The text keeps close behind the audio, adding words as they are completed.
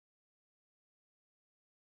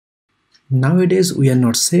Nowadays, we are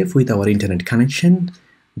not safe with our internet connection.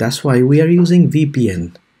 That's why we are using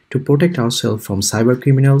VPN to protect ourselves from cyber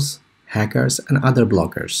criminals, hackers, and other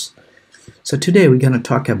blockers. So today we're going to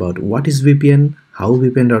talk about what is VPN, how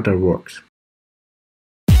VPN router works.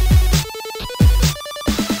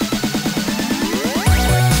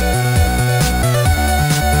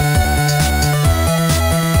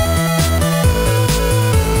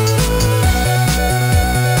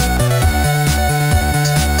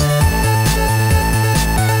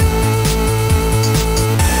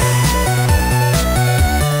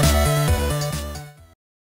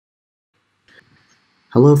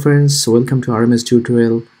 Hello friends, welcome to RMS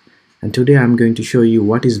tutorial, and today I'm going to show you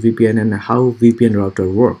what is VPN and how VPN router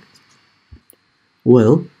works.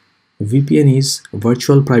 Well, VPN is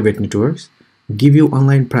virtual private networks give you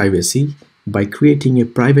online privacy by creating a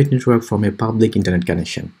private network from a public internet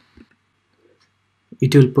connection.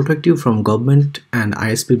 It will protect you from government and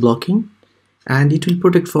ISP blocking, and it will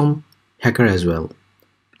protect from hacker as well.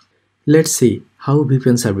 Let's see how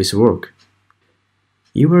VPN service work.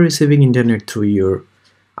 You are receiving internet through your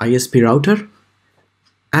ISP router,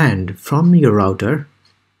 and from your router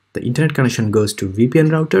the internet connection goes to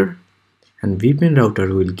VPN router, and VPN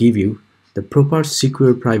router will give you the proper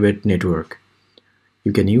secure private network.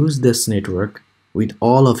 You can use this network with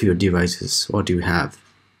all of your devices what you have.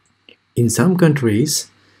 In some countries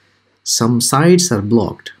some sites are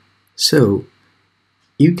blocked, so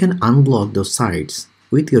you can unblock those sites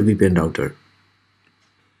with your VPN router.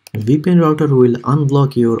 VPN router will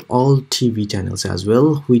unblock your all TV channels as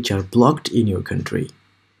well which are blocked in your country.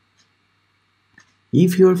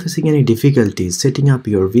 If you are facing any difficulties setting up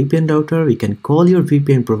your VPN router, you can call your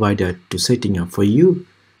VPN provider to setting up for you.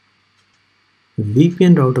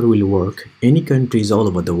 VPN router will work any countries all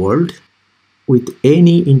over the world with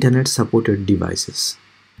any internet supported devices.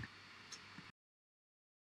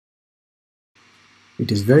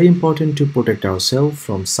 It is very important to protect ourselves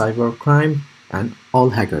from cybercrime and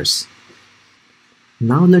all hackers.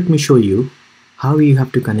 Now let me show you how you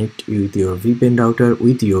have to connect with your VPN router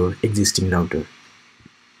with your existing router.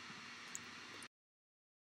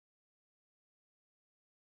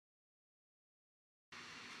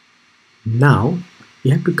 Now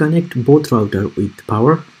you have to connect both router with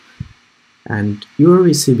power, and you are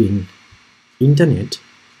receiving internet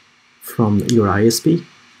from your ISP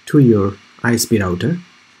to your ISP router,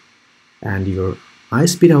 and your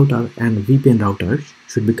ISP router and VPN router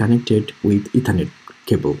should be connected with Ethernet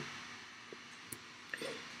cable.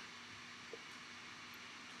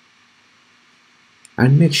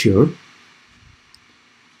 And make sure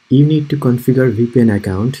you need to configure VPN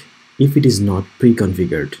account if it is not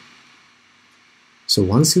pre-configured. So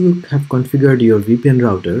once you have configured your VPN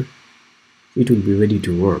router, it will be ready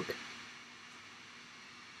to work.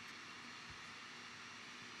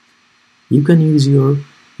 You can use your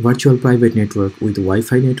virtual private network with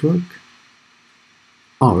Wi-Fi network,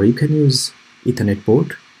 or you can use Ethernet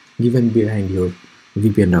port given behind your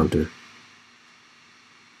VPN router.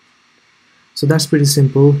 So that's pretty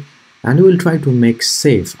simple, and we will try to make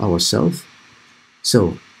safe ourselves.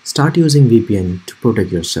 So start using VPN to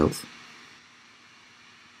protect yourself.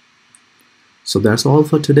 So that's all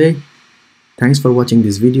for today. Thanks for watching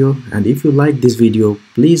this video, and if you like this video,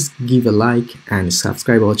 please give a like and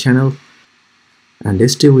subscribe our channel,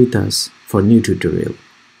 and stay with us for new tutorial.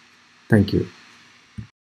 Thank you.